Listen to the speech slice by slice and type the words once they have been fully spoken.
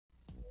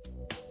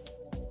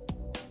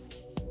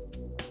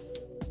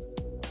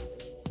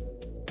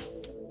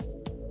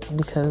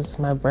because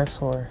my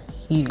breasts were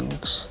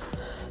huge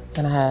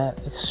and I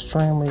had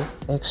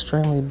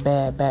extremely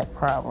bad back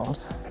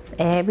problems.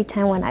 Every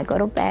time when I go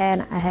to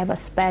bed, I have a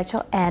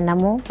special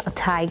animal, a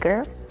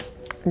tiger.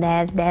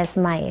 That's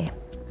my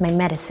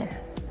medicine.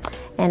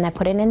 And I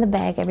put it in the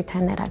bag every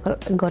time that I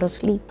go to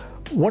sleep.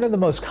 One of the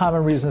most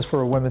common reasons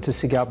for women to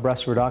seek out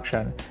breast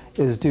reduction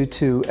is due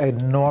to an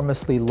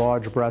enormously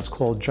large breast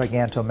called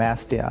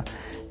gigantomastia.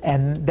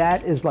 And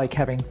that is like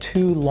having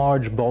two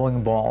large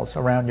bowling balls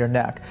around your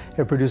neck.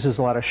 It produces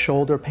a lot of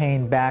shoulder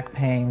pain, back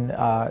pain,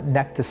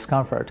 neck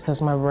discomfort.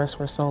 Because my breasts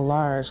were so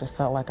large, it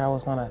felt like I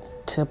was gonna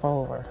tip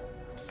over.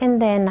 And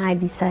then I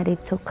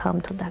decided to come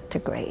to Dr.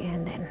 Gray,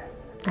 and then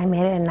I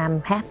made it, and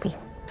I'm happy.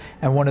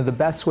 And one of the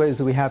best ways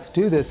that we have to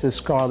do this is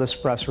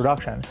scarless breast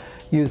reduction.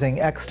 Using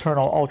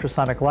external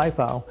ultrasonic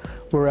lipo,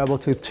 we're able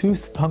to two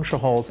puncture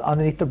holes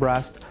underneath the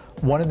breast,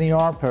 one in the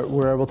armpit,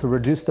 we're able to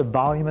reduce the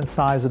volume and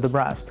size of the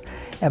breast.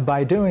 And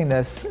by doing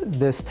this,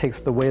 this takes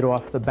the weight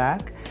off the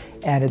back,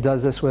 and it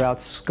does this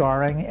without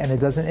scarring, and it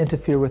doesn't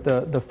interfere with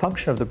the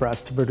function of the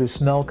breast to produce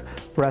milk,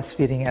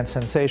 breastfeeding, and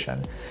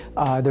sensation.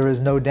 There is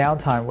no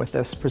downtime with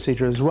this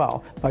procedure as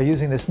well. By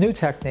using this new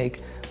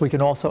technique, we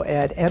can also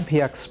add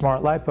MPX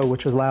Smart Lipo,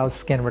 which allows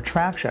skin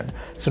retraction.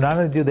 So not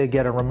only do they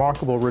get a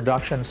remarkable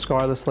reduction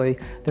scarlessly,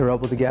 they're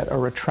able to get a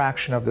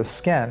retraction of the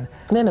skin.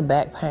 And then the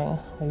back pain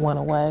went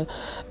away.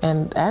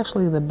 And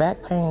actually the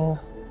back pain,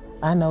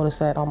 I noticed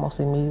that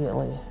almost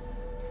immediately.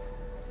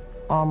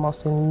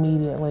 Almost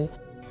immediately.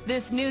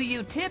 This new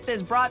U-Tip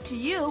is brought to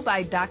you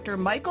by Dr.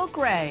 Michael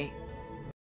Gray.